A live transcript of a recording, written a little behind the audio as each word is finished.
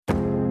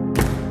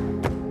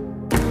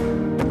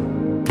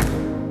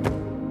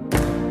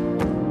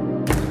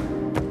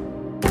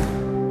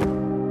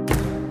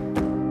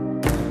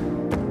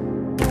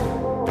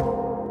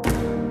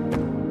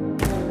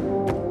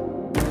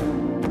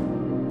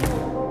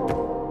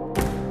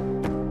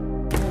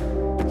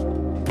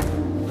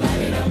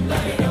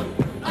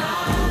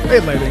Hey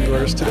Light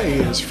Anglers, today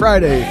is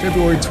Friday,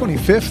 February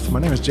 25th.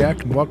 My name is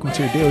Jack and welcome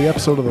to your daily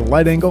episode of The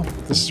Light Angle.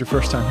 If this is your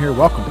first time here,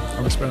 welcome. I'm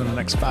going to spend the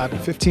next 5 to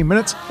 15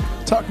 minutes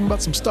talking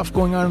about some stuff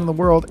going on in the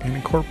world and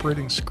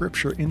incorporating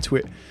scripture into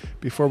it.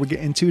 Before we get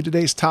into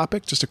today's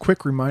topic, just a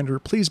quick reminder,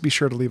 please be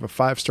sure to leave a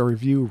 5-star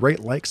review, rate,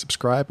 like,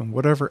 subscribe, and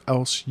whatever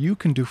else you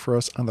can do for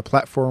us on the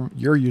platform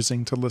you're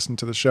using to listen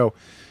to the show.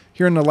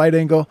 Here in The Light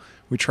Angle,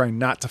 we try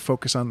not to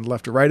focus on the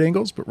left or right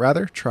angles, but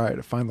rather try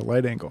to find the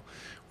light angle.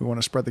 We want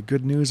to spread the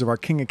good news of our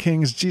King of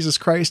Kings, Jesus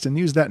Christ, and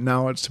use that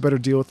knowledge to better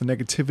deal with the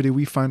negativity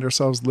we find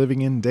ourselves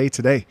living in day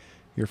to day.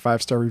 Your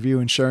 5-star review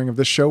and sharing of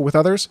this show with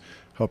others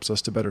helps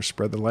us to better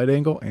spread the light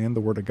angle and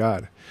the Word of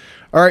God.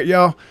 All right,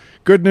 y'all,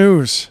 good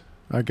news.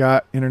 I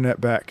got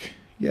internet back.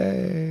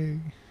 Yay.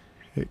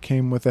 It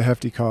came with a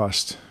hefty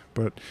cost,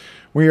 but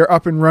we are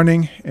up and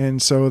running,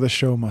 and so the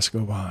show must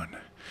go on.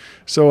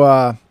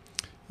 So,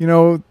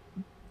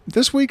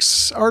 this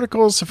week's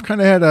articles have kind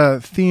of had a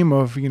theme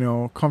of,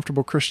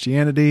 comfortable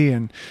Christianity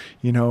and,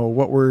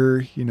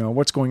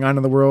 what's going on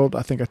in the world.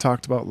 I think I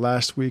talked about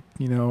last week,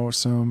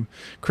 some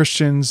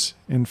Christians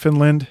in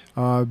Finland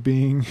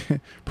being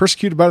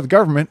persecuted by the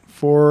government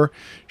for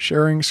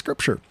sharing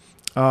scripture.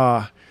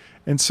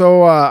 And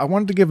so I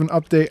wanted to give an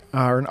update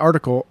or an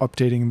article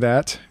updating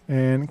that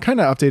and kind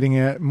of updating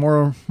it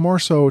more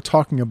so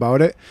talking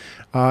about it.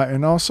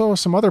 And also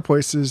some other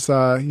places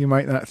you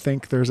might not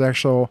think there's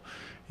actual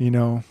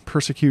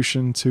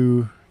persecution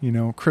to,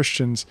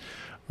 Christians.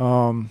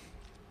 And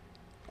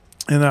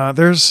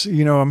there's,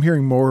 I'm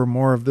hearing more and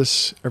more of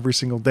this every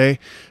single day.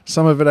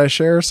 Some of it I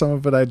share, some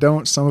of it I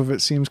don't. Some of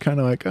it seems kind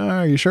of like,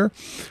 are you sure?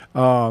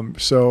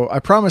 So I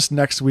promise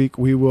next week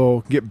we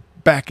will get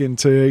back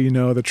into,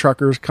 the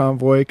truckers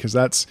convoy, because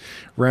that's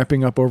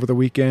ramping up over the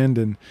weekend,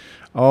 and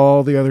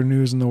all the other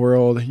news in the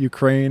world,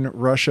 Ukraine,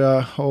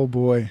 Russia. Oh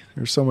boy,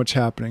 there's so much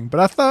happening. But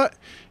I thought,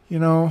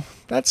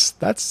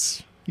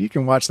 that's you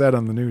can watch that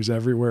on the news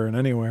everywhere and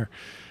anywhere.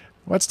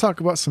 Let's talk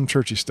about some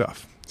churchy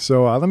stuff.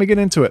 So let me get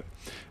into it.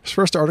 This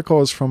first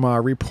article is from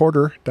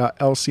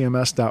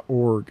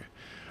reporter.lcms.org.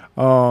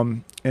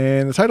 And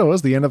the title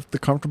is The End of the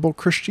Comfortable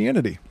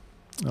Christianity.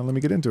 Now let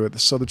me get into it.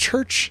 So the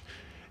church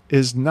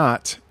is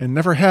not and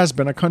never has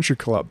been a country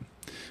club.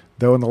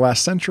 Though in the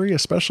last century,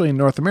 especially in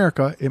North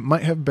America, it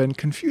might have been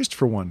confused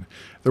for one.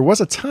 There was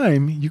a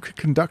time you could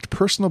conduct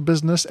personal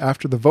business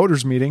after the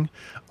voters' meeting,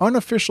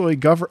 unofficially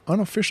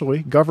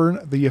govern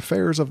the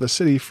affairs of the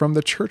city from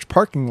the church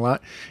parking lot,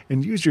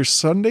 and use your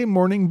Sunday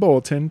morning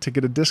bulletin to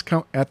get a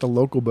discount at the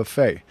local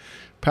buffet.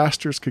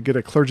 Pastors could get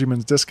a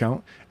clergyman's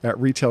discount at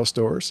retail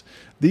stores.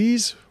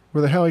 These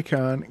were the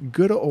Helicon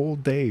good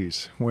old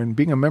days when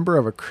being a member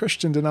of a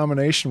Christian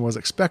denomination was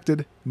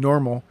expected,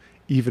 normal,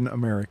 even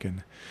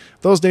American.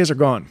 Those days are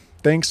gone.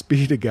 Thanks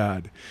be to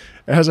God.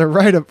 As I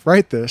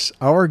write this,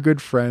 our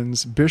good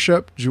friends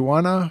Bishop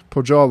Juana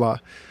Pohjola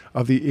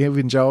of the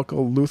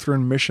Evangelical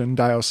Lutheran Mission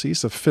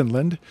Diocese of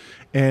Finland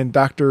and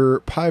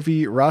Dr.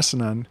 Päivi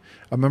Räsänen,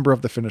 a member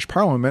of the Finnish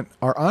Parliament,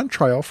 are on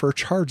trial for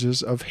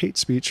charges of hate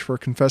speech for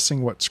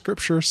confessing what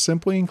Scripture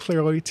simply and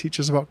clearly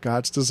teaches about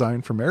God's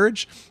design for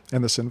marriage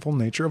and the sinful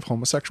nature of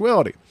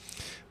homosexuality.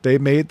 They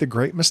made the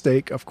great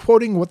mistake of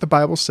quoting what the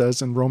Bible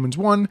says in Romans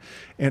 1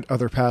 and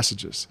other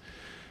passages.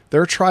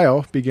 Their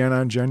trial began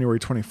on January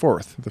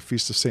 24th, the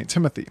Feast of St.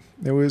 Timothy.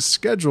 It was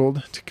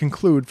scheduled to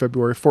conclude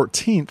February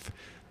 14th,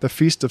 the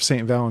Feast of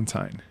St.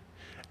 Valentine.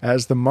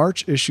 As the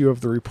March issue of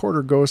the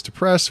Reporter goes to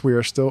press, we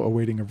are still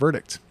awaiting a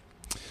verdict.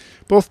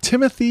 Both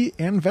Timothy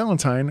and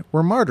Valentine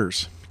were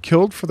martyrs,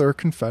 killed for their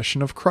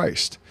confession of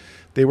Christ.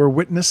 They were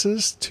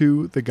witnesses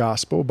to the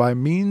gospel by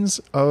means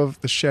of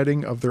the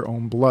shedding of their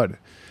own blood.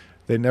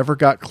 They never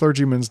got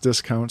clergymen's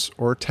discounts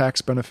or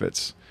tax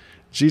benefits.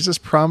 Jesus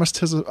promised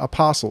his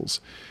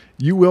apostles,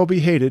 "You will be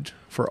hated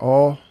for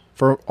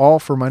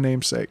my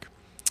name's sake."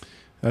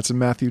 That's in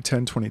Matthew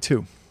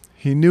 10:22.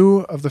 He knew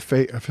of the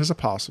fate of his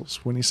apostles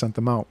when he sent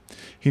them out.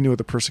 He knew of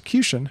the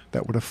persecution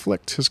that would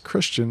afflict his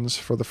Christians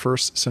for the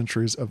first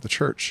centuries of the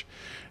church.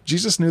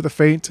 Jesus knew the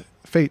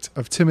fate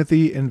of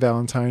Timothy and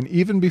Valentine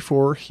even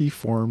before he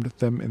formed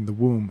them in the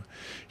womb.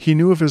 He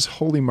knew of his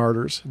holy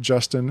martyrs,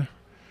 Justin,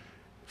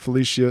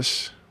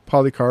 Felicius,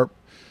 Polycarp,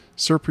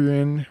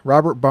 Cyprian,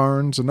 Robert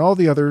Barnes, and all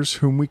the others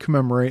whom we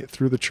commemorate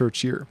through the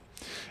church year.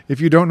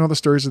 If you don't know the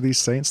stories of these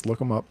saints, look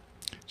them up.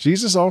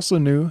 Jesus also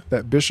knew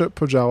that Bishop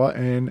Pohjola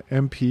and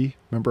MP,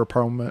 Member of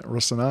Parliament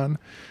Räsänen,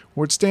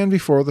 would stand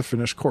before the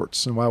Finnish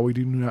courts, and while we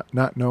do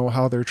not know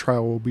how their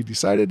trial will be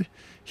decided,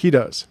 he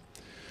does.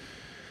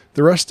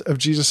 The rest of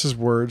Jesus'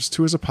 words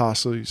to his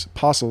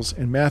apostles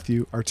in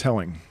Matthew are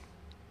telling.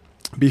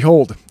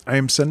 "Behold, I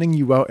am sending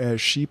you out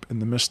as sheep in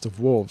the midst of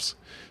wolves.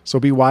 So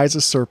be wise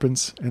as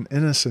serpents and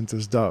innocent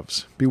as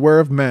doves. Beware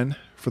of men,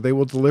 for they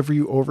will deliver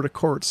you over to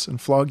courts and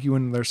flog you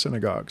in their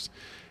synagogues.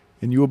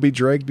 And you will be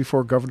dragged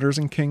before governors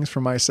and kings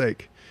for my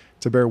sake,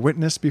 to bear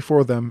witness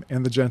before them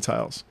and the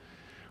Gentiles.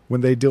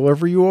 When they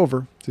deliver you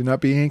over, do not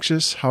be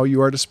anxious how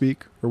you are to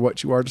speak or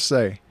what you are to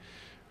say.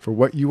 For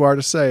what you are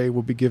to say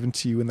will be given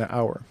to you in that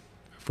hour.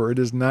 For it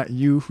is not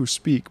you who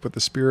speak, but the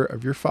Spirit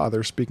of your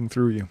Father speaking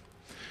through you.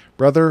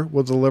 Brother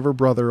will deliver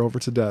brother over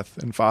to death,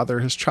 and father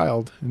his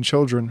child, and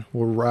children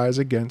will rise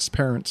against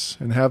parents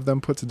and have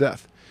them put to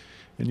death.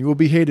 And you will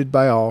be hated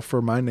by all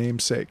for my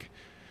name's sake.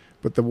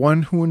 But the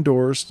one who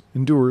endures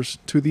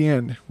to the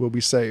end will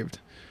be saved.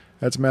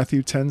 That's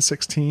Matthew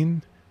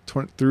 10:16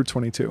 through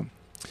 22.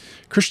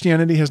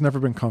 Christianity has never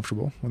been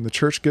comfortable. When the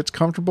church gets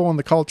comfortable in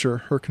the culture,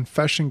 her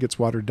confession gets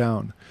watered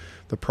down.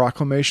 The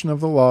proclamation of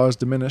the law is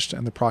diminished,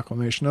 and the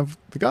proclamation of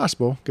the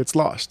gospel gets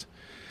lost.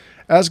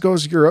 As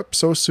goes Europe,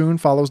 so soon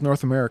follows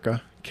North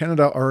America.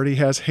 Canada already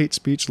has hate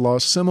speech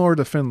laws similar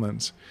to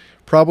Finland's.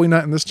 Probably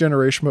not in this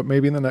generation, but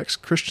maybe in the next.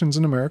 Christians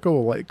in America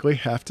will likely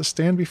have to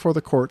stand before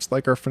the courts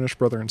like our Finnish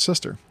brother and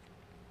sister.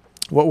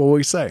 What will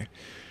we say?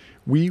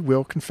 We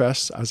will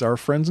confess, as our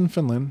friends in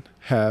Finland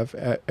have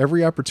at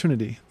every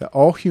opportunity, that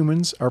all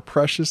humans are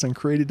precious and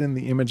created in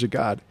the image of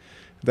God,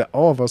 that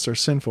all of us are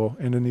sinful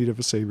and in need of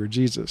a Savior,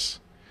 Jesus.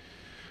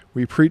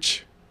 We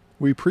preach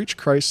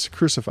Christ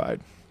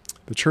crucified.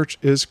 The church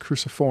is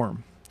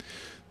cruciform.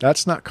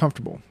 That's not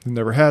comfortable. It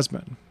never has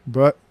been.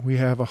 But we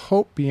have a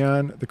hope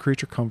beyond the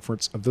creature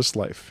comforts of this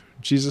life.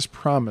 Jesus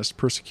promised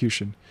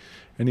persecution,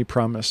 and he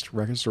promised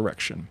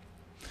resurrection.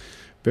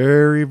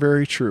 Very,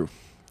 very true.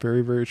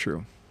 Very, very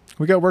true.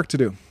 We got work to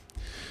do.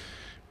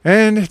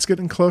 And it's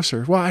getting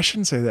closer. Well, I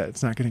shouldn't say that.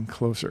 It's not getting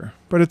closer.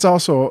 But it's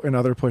also in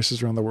other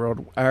places around the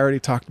world. I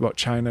already talked about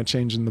China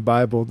changing the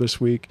Bible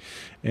this week.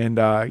 And,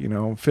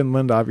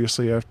 Finland,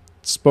 obviously, I've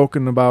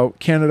spoken about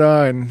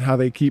Canada and how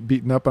they keep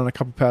beating up on a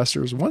couple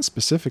pastors. One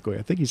specifically,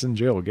 I think he's in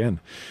jail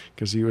again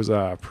because he was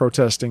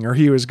protesting, or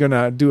he was going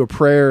to do a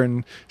prayer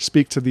and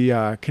speak to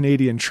the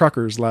Canadian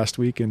truckers last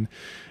week. And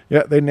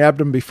yeah, they nabbed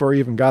him before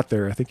he even got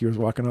there. I think he was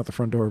walking out the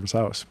front door of his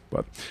house.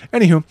 But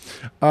anywho,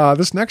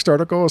 this next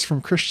article is from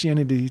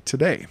Christianity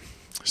Today.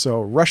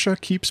 So Russia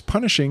keeps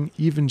punishing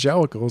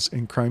evangelicals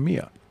in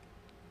Crimea.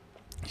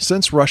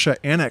 Since Russia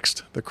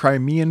annexed the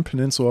Crimean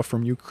Peninsula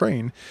from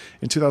Ukraine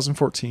in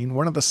 2014,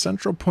 one of the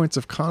central points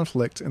of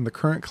conflict in the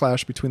current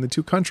clash between the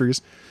two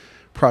countries,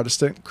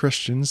 Protestant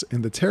Christians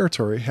in the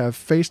territory have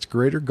faced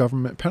greater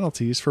government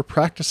penalties for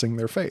practicing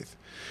their faith.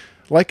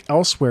 Like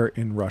elsewhere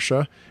in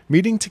Russia,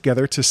 meeting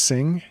together to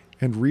sing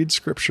and read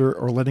scripture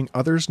or letting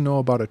others know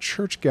about a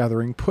church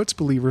gathering puts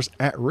believers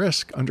at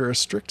risk under a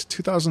strict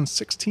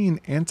 2016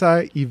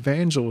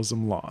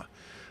 anti-evangelism law.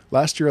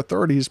 Last year,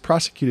 authorities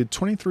prosecuted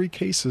 23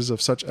 cases of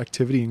such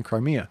activity in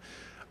Crimea,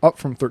 up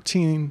from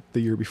 13 the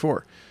year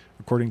before,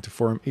 according to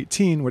Forum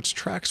 18, which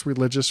tracks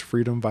religious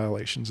freedom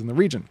violations in the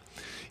region.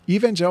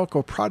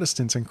 Evangelical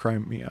Protestants in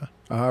Crimea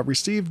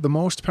received the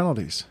most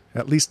penalties.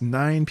 At least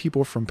 9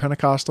 people from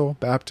Pentecostal,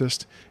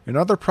 Baptist, and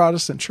other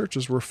Protestant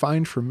churches were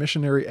fined for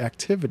missionary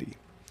activity.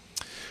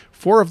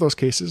 4 of those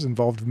cases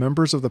involved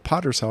members of the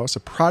Potter's House, a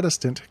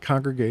Protestant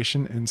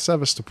congregation in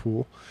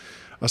Sevastopol,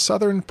 a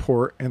southern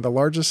port and the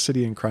largest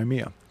city in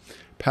Crimea.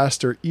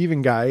 Pastor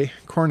Evgeny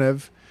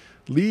Kornev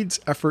leads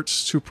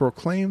efforts to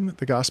proclaim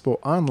the gospel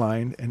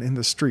online and in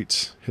the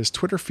streets. His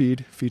Twitter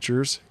feed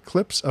features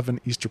clips of an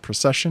Easter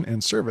procession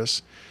and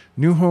service,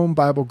 New Home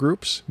Bible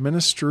groups,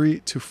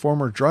 ministry to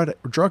former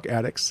drug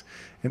addicts,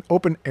 and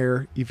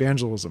open-air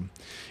evangelism.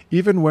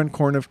 Even when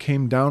Kornev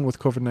came down with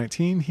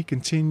COVID-19, he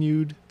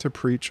continued to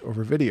preach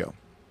over video.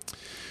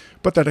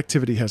 But that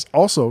activity has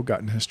also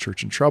gotten his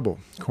church in trouble.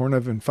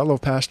 Kornev and fellow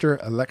pastor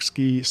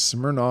Alexei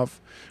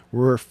Smirnov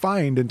were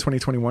fined in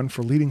 2021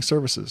 for leading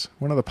services.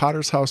 One of the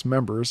Potter's House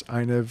members,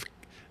 Inev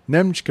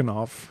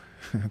Nemchkanov,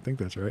 I think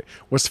that's right,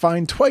 was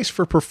fined twice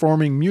for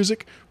performing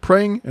music,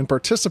 praying, and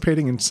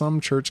participating in some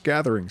church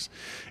gatherings,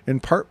 in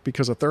part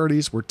because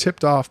authorities were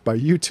tipped off by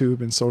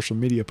YouTube and social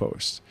media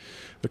posts.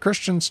 The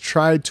Christians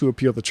tried to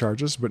appeal the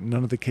charges, but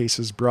none of the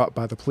cases brought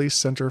by the Police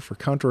Center for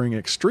Countering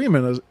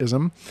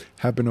Extremism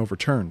have been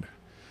overturned.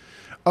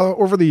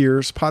 Over the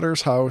years,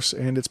 Potter's House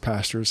and its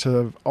pastors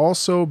have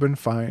also been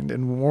fined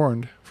and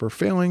warned for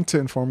failing to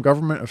inform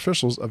government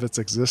officials of its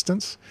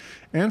existence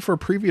and for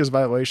previous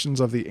violations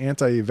of the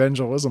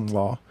anti-evangelism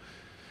law,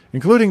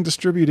 including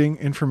distributing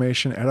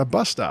information at a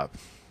bus stop.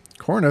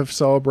 Kornev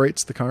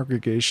celebrates the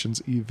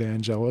congregation's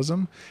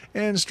evangelism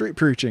and street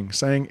preaching,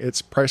 saying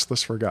it's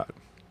priceless for God.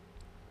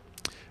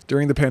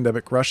 During the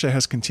pandemic, Russia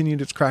has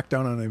continued its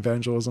crackdown on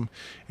evangelism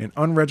and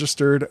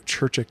unregistered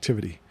church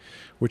activity,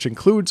 which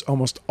includes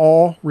almost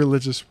all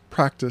religious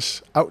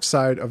practice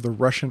outside of the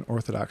Russian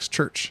Orthodox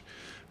Church.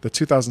 The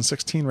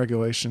 2016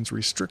 regulations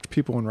restrict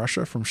people in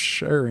Russia from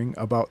sharing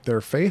about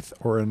their faith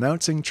or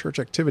announcing church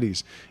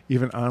activities,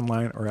 even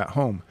online or at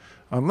home,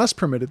 unless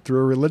permitted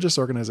through a religious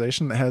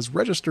organization that has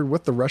registered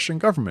with the Russian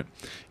government.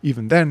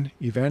 Even then,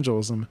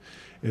 evangelism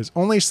is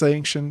only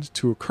sanctioned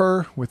to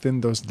occur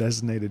within those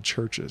designated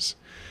churches.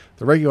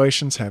 The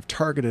regulations have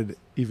targeted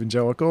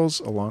evangelicals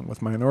along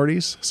with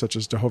minorities, such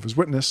as Jehovah's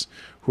Witnesses,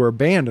 who are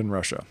banned in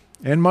Russia,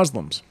 and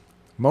Muslims.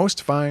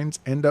 Most fines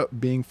end up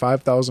being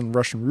 5,000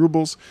 Russian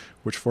rubles,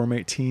 which Form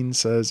 18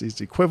 says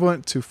is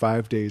equivalent to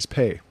 5 days'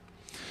 pay.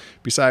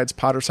 Besides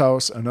Potter's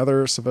House,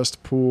 another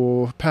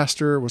Sevastopol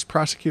pastor was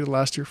prosecuted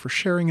last year for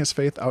sharing his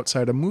faith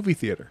outside a movie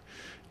theater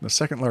in the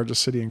second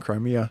largest city in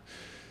Crimea.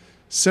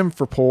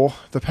 Simferopol,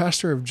 the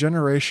pastor of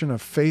Generation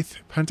of Faith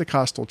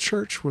Pentecostal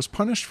Church, was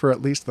punished for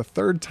at least the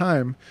third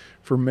time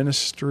for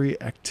ministry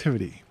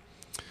activity.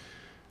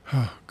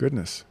 Oh,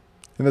 goodness.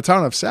 In the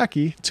town of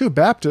Saki, 2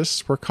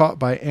 Baptists were caught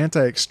by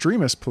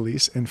anti-extremist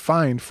police and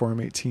fined, Form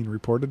 18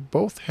 reported.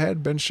 Both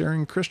had been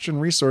sharing Christian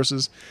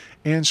resources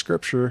and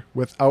scripture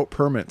without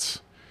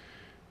permits.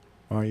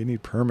 Oh, you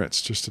need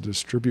permits just to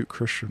distribute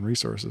Christian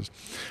resources.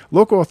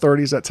 Local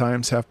authorities at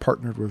times have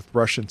partnered with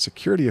Russian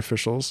security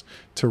officials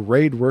to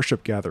raid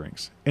worship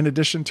gatherings. In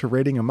addition to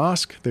raiding a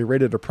mosque, they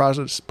raided a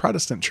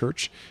Protestant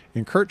church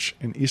in Kerch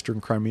in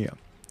eastern Crimea.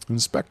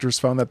 Inspectors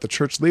found that the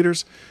church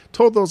leaders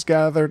told those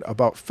gathered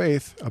about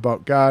faith,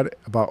 about God,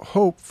 about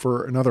hope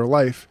for another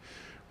life,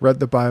 read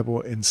the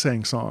Bible, and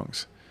sang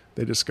songs.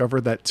 They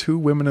discovered that 2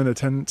 women in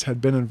attendance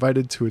had been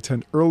invited to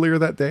attend earlier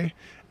that day.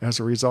 As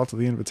a result of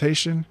the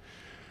invitation,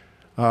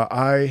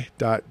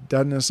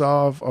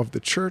 Denisov of the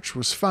church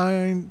was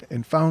fined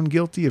and found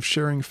guilty of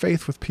sharing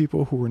faith with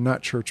people who were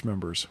not church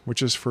members,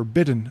 which is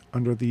forbidden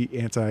under the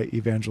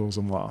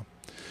anti-evangelism law.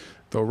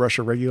 Though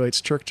Russia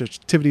regulates church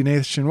activity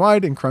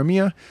nationwide in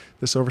Crimea,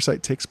 this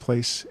oversight takes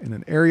place in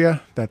an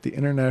area that the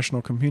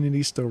international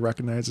community still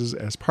recognizes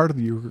as part of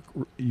the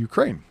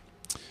Ukraine.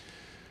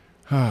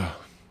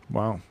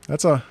 Wow,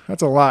 that's a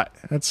lot.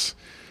 That's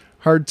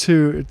hard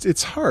to.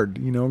 It's hard,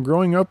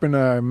 growing up in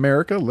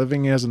America,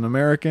 living as an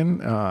American.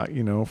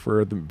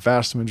 For the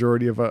vast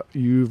majority of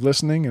you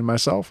listening and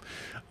myself,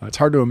 it's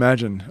hard to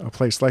imagine a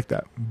place like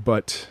that.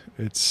 But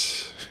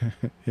it's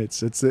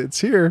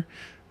here.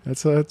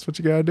 That's what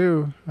you gotta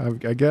do.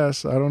 I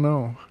guess. I don't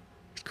know.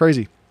 It's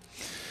crazy,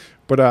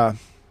 but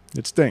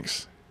it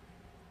stinks.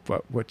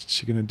 But what's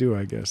she gonna do?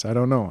 I guess. I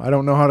don't know. I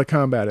don't know how to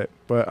combat it,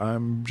 but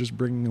I'm just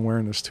bringing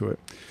awareness to it.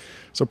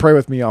 So pray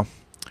with me, y'all.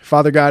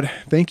 Father God,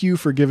 thank you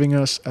for giving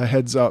us a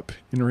heads up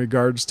in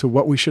regards to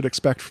what we should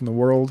expect from the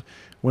world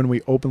when we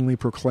openly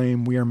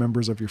proclaim we are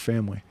members of your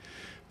family.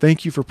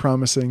 Thank you for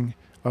promising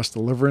us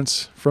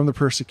deliverance from the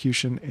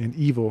persecution and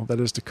evil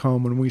that is to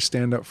come when we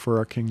stand up for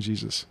our King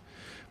Jesus.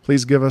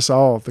 Please give us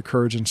all the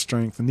courage and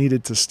strength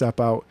needed to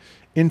step out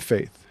in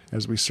faith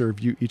as we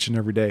serve you each and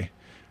every day.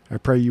 I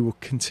pray you will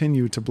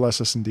continue to bless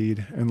us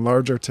indeed,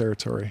 enlarge our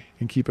territory,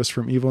 and keep us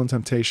from evil and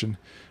temptation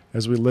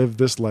as we live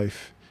this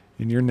life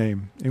in your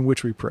name, in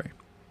which we pray.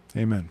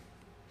 Amen.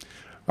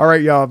 All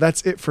right, y'all,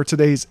 that's it for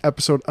today's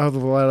episode of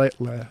the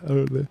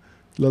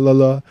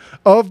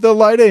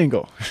Light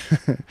Angle.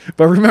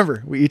 But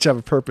remember, we each have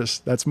a purpose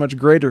that's much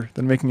greater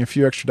than making a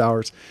few extra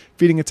dollars,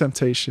 feeding a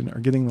temptation, or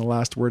getting the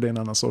last word in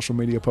on a social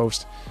media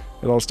post.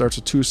 It all starts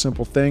with 2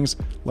 simple things: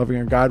 loving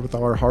our God with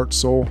all our heart,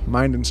 soul,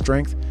 mind, and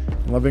strength,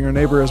 and loving our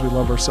neighbor as we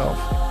love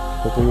ourselves.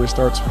 Hopefully it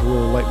starts with a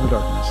little light in the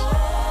darkness.